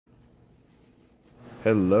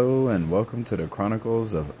Hello and welcome to the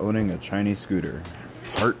Chronicles of Owning a Chinese Scooter,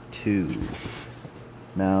 Part 2.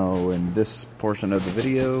 Now, in this portion of the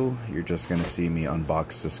video, you're just going to see me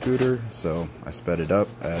unbox the scooter, so I sped it up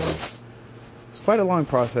as it's quite a long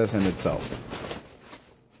process in itself.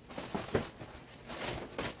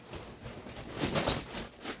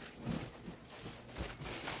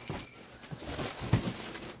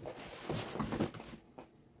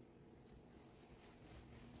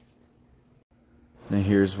 And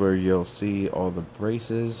here's where you'll see all the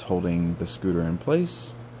braces holding the scooter in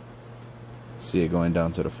place. See it going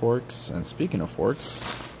down to the forks. And speaking of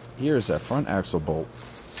forks, here's that front axle bolt.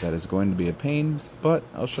 That is going to be a pain, but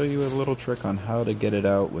I'll show you a little trick on how to get it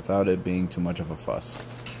out without it being too much of a fuss.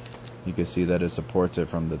 You can see that it supports it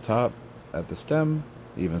from the top at the stem,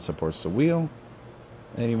 even supports the wheel,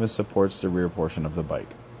 and even supports the rear portion of the bike.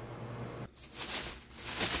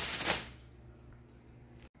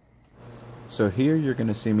 So here you're going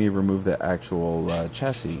to see me remove the actual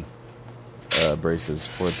chassis braces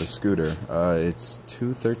for the scooter. It's two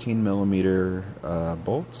 13mm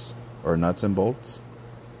bolts, or nuts and bolts.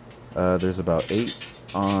 There's about 8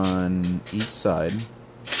 on each side,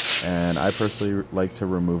 and I personally like to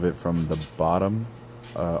remove it from the bottom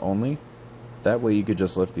only. That way you could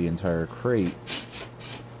just lift the entire crate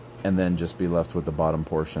and then just be left with the bottom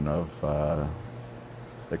portion of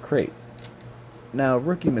the crate. Now,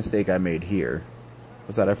 rookie mistake I made here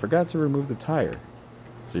was that I forgot to remove the tire.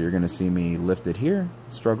 So you're going to see me lift it here,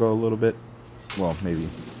 struggle a little bit. Well, maybe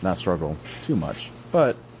not struggle too much,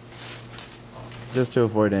 but just to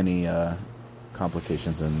avoid any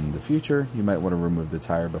complications in the future, you might want to remove the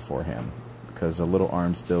tire beforehand, because the little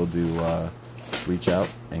arms still do reach out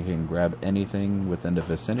and can grab anything within the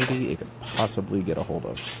vicinity it could possibly get a hold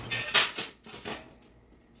of.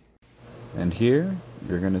 And here,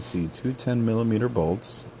 you're going to see two 10mm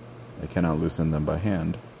bolts. I cannot loosen them by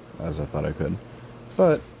hand, as I thought I could,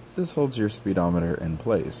 but this holds your speedometer in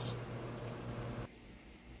place.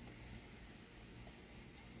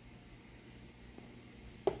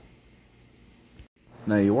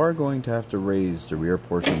 Now you are going to have to raise the rear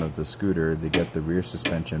portion of the scooter to get the rear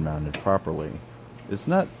suspension mounted properly. It's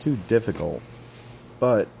not too difficult,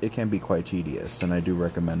 but it can be quite tedious, and I do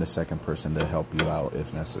recommend a second person to help you out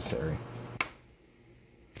if necessary.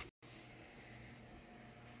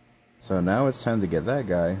 So now it's time to get that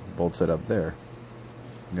guy bolted up there.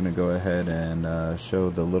 I'm going to go ahead and show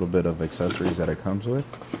the little bit of accessories that it comes with.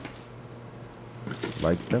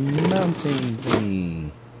 Like the mounting thingy.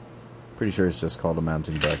 Pretty sure it's just called a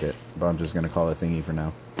mounting bracket, but I'm just going to call it thingy for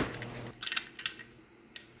now.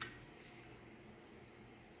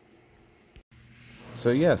 So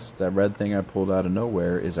yes, that red thing I pulled out of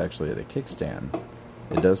nowhere is actually the kickstand.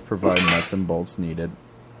 It does provide nuts and bolts needed.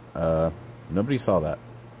 Nobody saw that.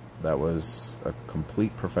 That was a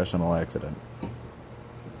complete professional accident.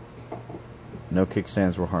 No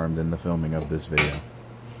kickstands were harmed in the filming of this video.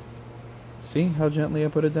 See how gently I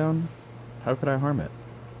put it down? How could I harm it?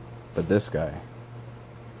 But this guy.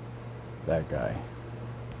 That guy.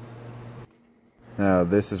 Now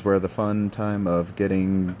this is where the fun time of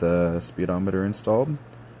getting the speedometer installed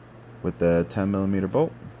with the 10mm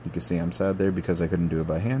bolt. You can see I'm sad there because I couldn't do it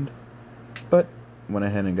by hand. But went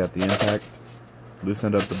ahead and got the impact,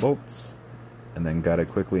 loosened up the bolts, and then got it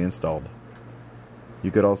quickly installed.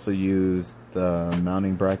 You could also use the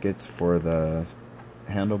mounting brackets for the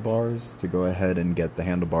handlebars to go ahead and get the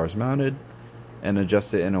handlebars mounted and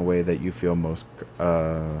adjust it in a way that you feel most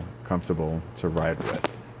comfortable to ride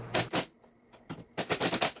with.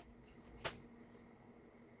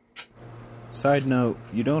 Side note,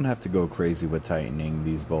 you don't have to go crazy with tightening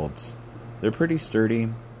these bolts. They're pretty sturdy,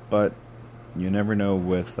 but you never know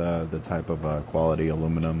with the type of quality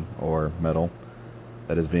aluminum or metal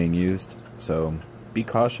that is being used. So be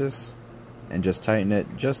cautious and just tighten it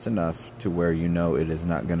just enough to where you know it is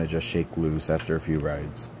not going to just shake loose after a few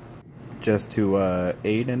rides. Just to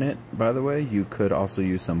aid in it, by the way, you could also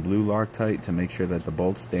use some blue Loctite to make sure that the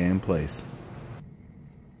bolts stay in place.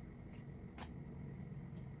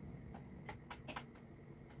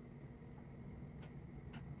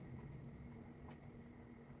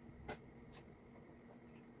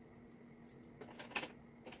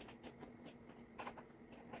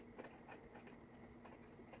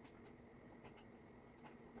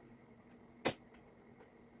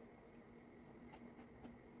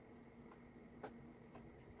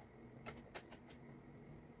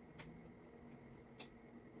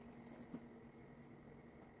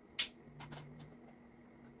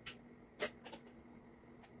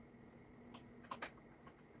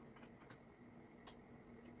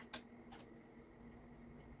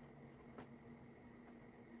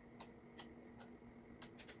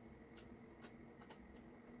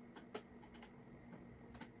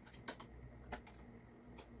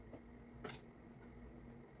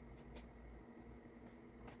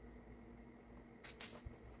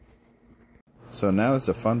 So now is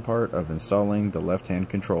the fun part of installing the left-hand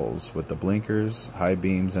controls with the blinkers, high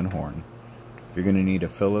beams, and horn. You're going to need a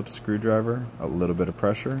Phillips screwdriver, a little bit of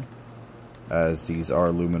pressure, as these are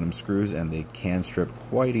aluminum screws and they can strip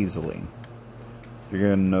quite easily. You're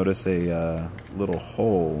going to notice a little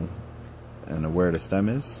hole in where the stem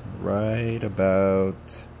is, right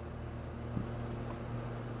about,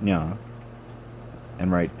 yeah,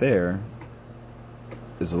 and right there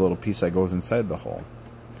is a little piece that goes inside the hole.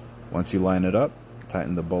 Once you line it up,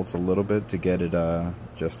 tighten the bolts a little bit to get it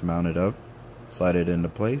just mounted up, slide it into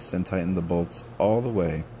place, and tighten the bolts all the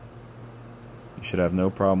way. You should have no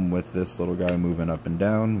problem with this little guy moving up and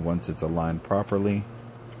down once it's aligned properly,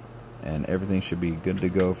 and everything should be good to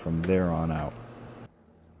go from there on out.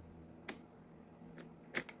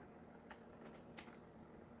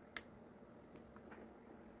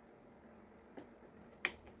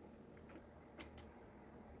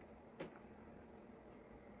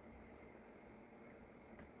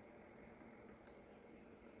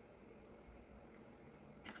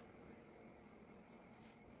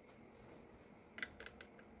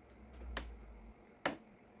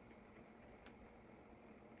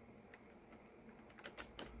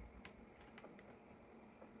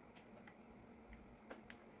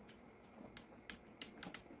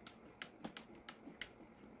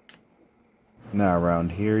 Now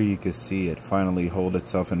around here you can see it finally hold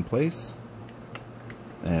itself in place,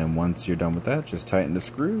 and once you're done with that, just tighten the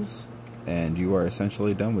screws and you are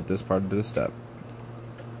essentially done with this part of the step.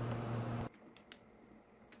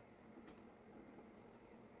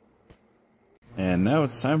 And now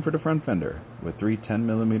it's time for the front fender with three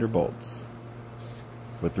 10mm bolts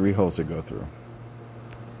with 3 holes to go through.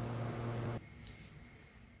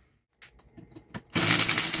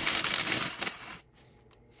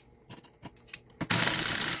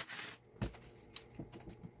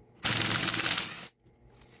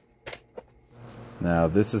 Now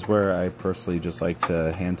this is where I personally just like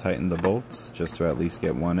to hand tighten the bolts just to at least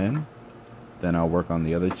get one in. Then I'll work on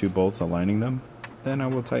the other 2 bolts aligning them. Then I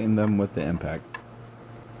will tighten them with the impact.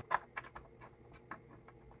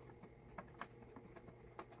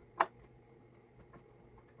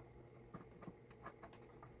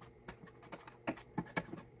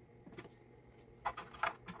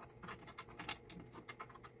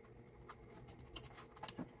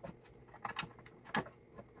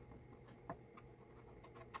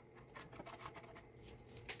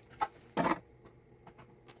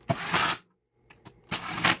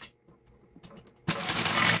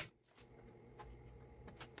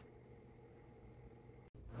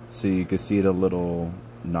 So you can see the little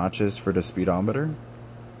notches for the speedometer,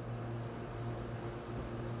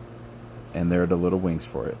 and there are the little wings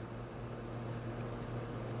for it.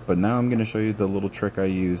 But now I'm going to show you the little trick I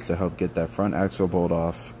use to help get that front axle bolt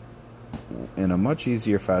off in a much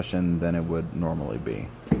easier fashion than it would normally be.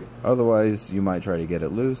 Otherwise, you might try to get it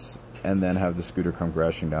loose and then have the scooter come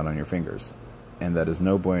crashing down on your fingers, and that is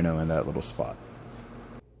no bueno in that little spot.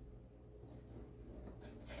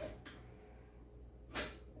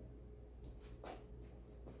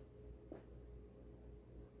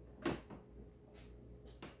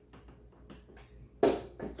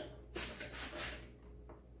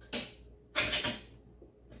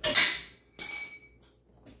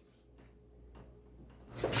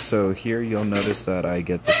 So here you'll notice that I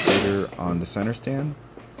get the scooter on the center stand,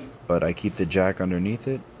 but I keep the jack underneath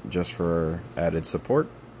it just for added support.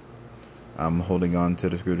 I'm holding on to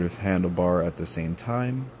the scooter's handlebar at the same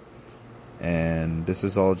time, and this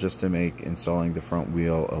is all just to make installing the front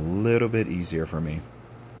wheel a little bit easier for me.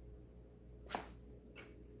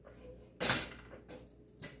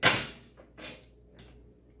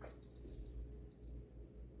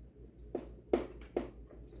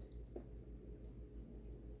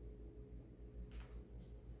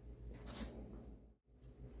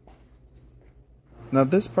 Now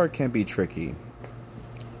this part can be tricky.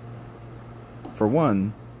 For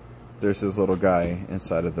one, there's this little guy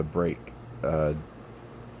inside of the brake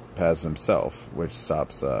pads himself, which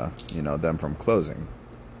stops them from closing.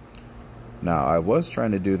 Now I was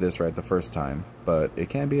trying to do this right the first time, but it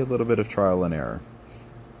can be a little bit of trial and error.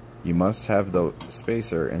 You must have the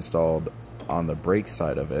spacer installed on the brake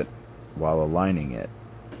side of it while aligning it.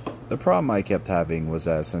 The problem I kept having was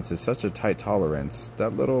that since it's such a tight tolerance,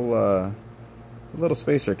 that little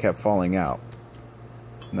spacer kept falling out.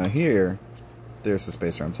 Now here, there's the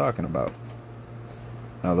spacer I'm talking about.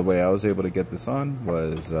 Now the way I was able to get this on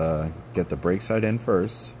was get the brake side in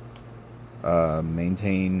first,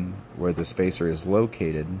 maintain where the spacer is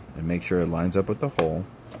located and make sure it lines up with the hole,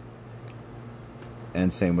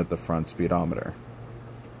 and same with the front speedometer.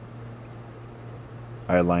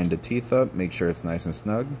 I aligned the teeth up, make sure it's nice and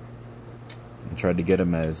snug, and tried to get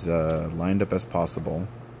them as lined up as possible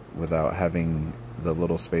without having the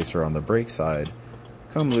little spacer on the brake side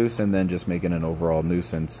come loose and then just making an overall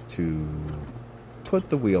nuisance to put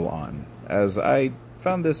the wheel on, as I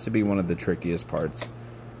found this to be one of the trickiest parts.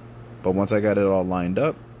 But once I got it all lined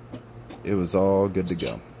up, it was all good to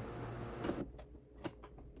go.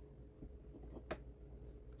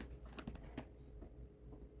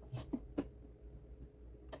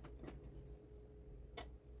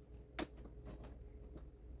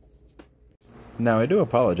 Now, I do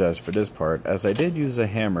apologize for this part, as I did use a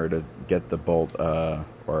hammer to get the bolt,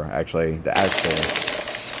 or actually the axle,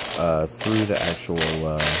 through the actual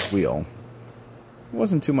wheel. It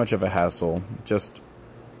wasn't too much of a hassle, just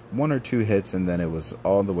one or two hits and then it was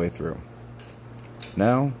all the way through.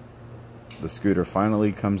 Now, the scooter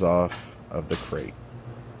finally comes off of the crate.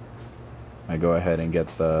 I go ahead and get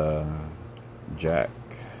the jack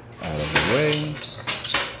out of the way.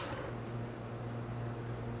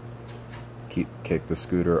 Kick the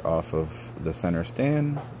scooter off of the center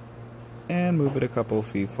stand and move it a couple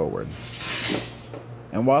feet forward.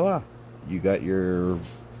 And voila! You got your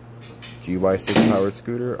GY6 powered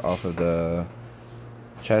scooter off of the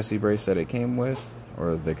chassis brace that it came with,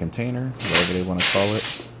 or the container, whatever they want to call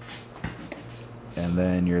it. And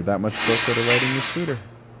then you're that much closer to riding your scooter.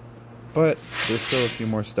 But there's still a few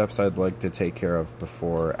more steps I'd like to take care of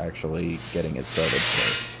before actually getting it started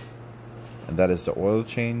first. And that is the oil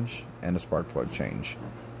change and a spark plug change.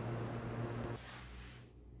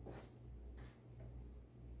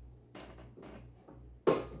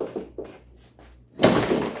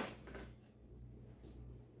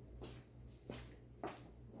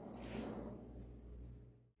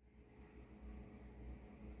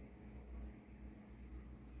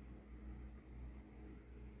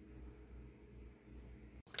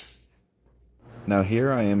 Now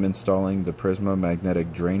here I am installing the Prisma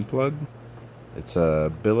magnetic drain plug. It's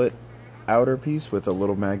a billet outer piece with a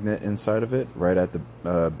little magnet inside of it, right at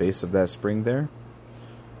the base of that spring there.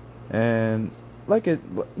 And like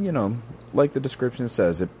like the description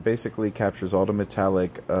says, it basically captures all the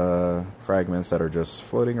metallic fragments that are just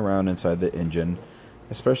floating around inside the engine,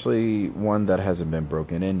 especially one that hasn't been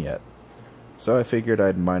broken in yet. So I figured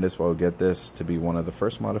I might as well get this to be one of the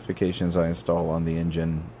first modifications I install on the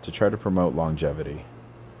engine to try to promote longevity.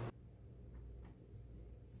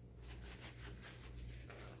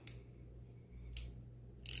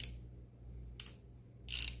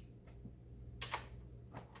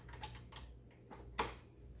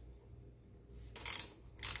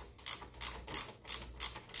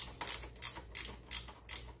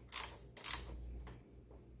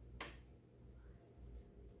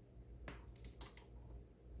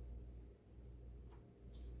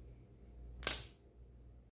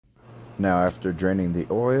 Now, after draining the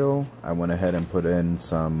oil, I went ahead and put in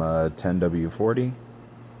some 10W40.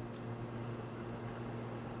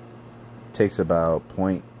 Takes about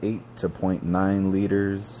 0.8 to 0.9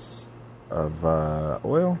 liters of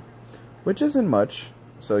oil, which isn't much.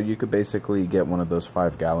 So you could basically get one of those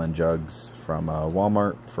 5-gallon jugs from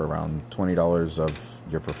Walmart for around $20 of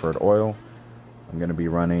your preferred oil. I'm going to be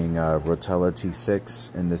running Rotella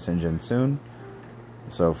T6 in this engine soon.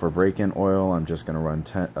 So for break-in oil, I'm just going to run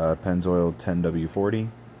Pennzoil 10W40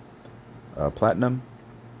 Platinum.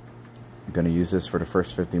 I'm going to use this for the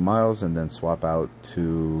first 50 miles and then swap out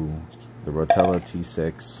to the Rotella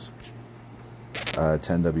T6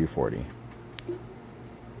 10W40.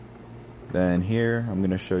 Then here, I'm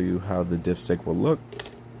going to show you how the dipstick will look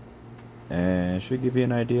and should give you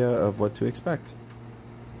an idea of what to expect.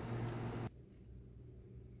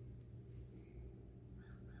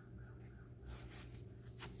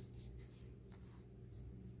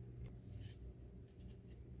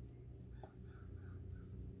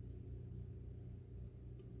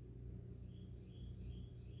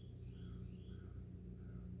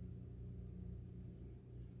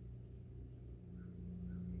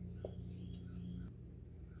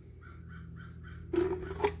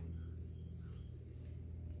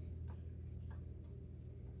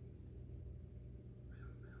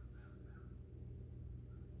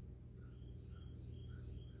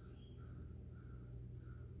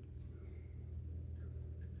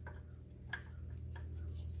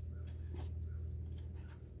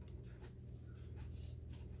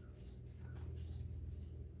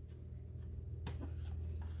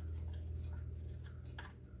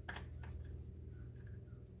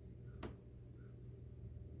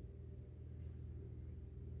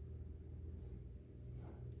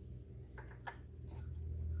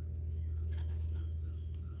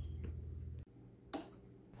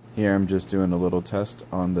 Here I'm just doing a little test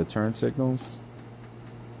on the turn signals,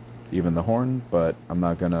 even the horn, but I'm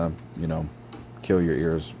not gonna, kill your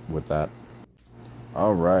ears with that.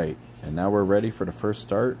 Alright, and now we're ready for the first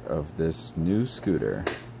start of this new scooter.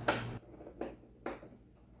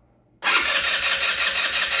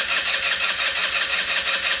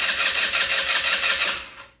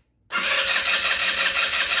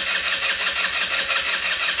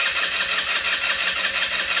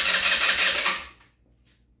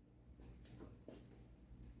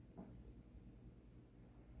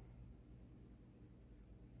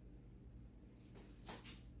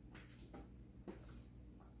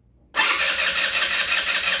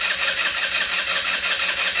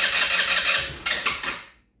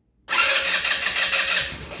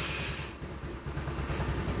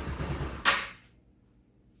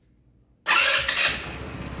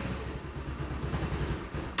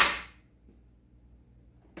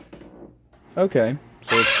 Okay,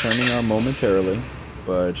 so it's turning on momentarily,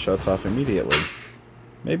 but shuts off immediately.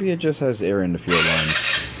 Maybe it just has air in the fuel lines.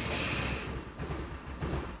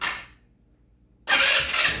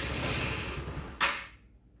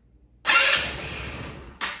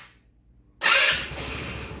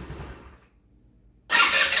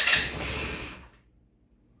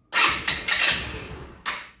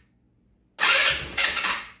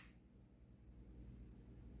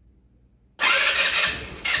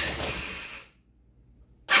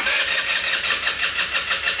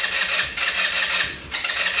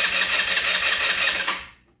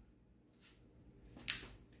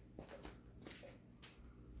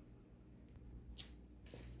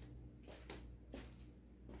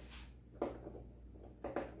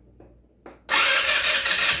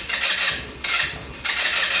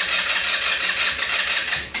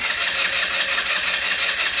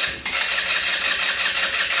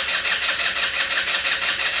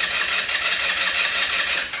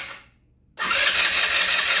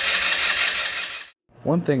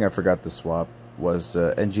 One thing I forgot to swap was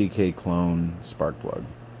the NGK clone spark plug.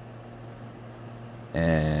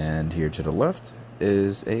 And here to the left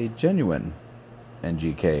is a genuine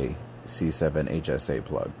NGK C7 HSA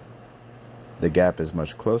plug. The gap is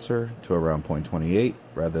much closer to around 0.28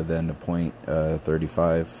 rather than the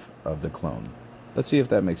 0.35 of the clone. Let's see if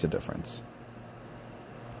that makes a difference.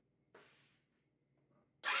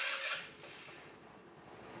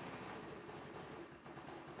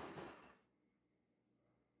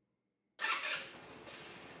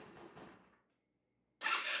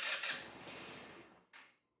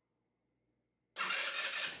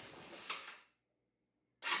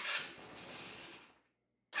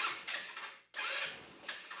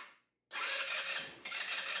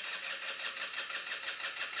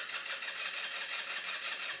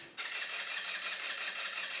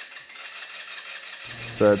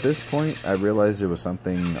 So at this point, I realized it was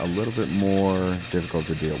something a little bit more difficult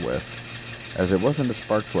to deal with, as it wasn't the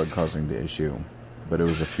spark plug causing the issue, but it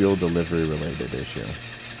was a fuel delivery related issue.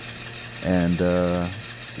 And,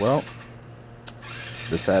 well,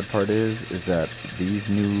 the sad part is that these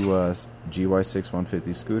new GY6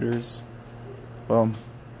 150 scooters, well,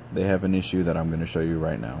 they have an issue that I'm going to show you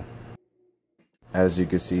right now. As you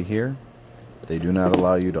can see here, they do not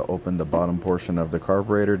allow you to open the bottom portion of the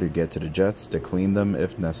carburetor to get to the jets to clean them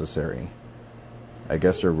if necessary. I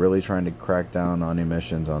guess they're really trying to crack down on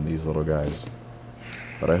emissions on these little guys.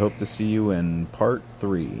 But I hope to see you in part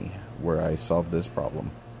 3, where I solve this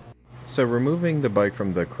problem. So removing the bike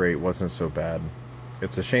from the crate wasn't so bad.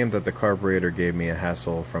 It's a shame that the carburetor gave me a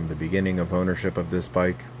hassle from the beginning of ownership of this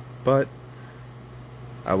bike, but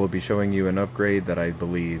I will be showing you an upgrade that I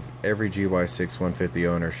believe every GY6 150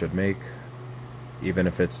 owner should make, even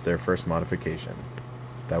if it's their first modification.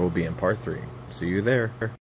 That will be in part 3. See you there.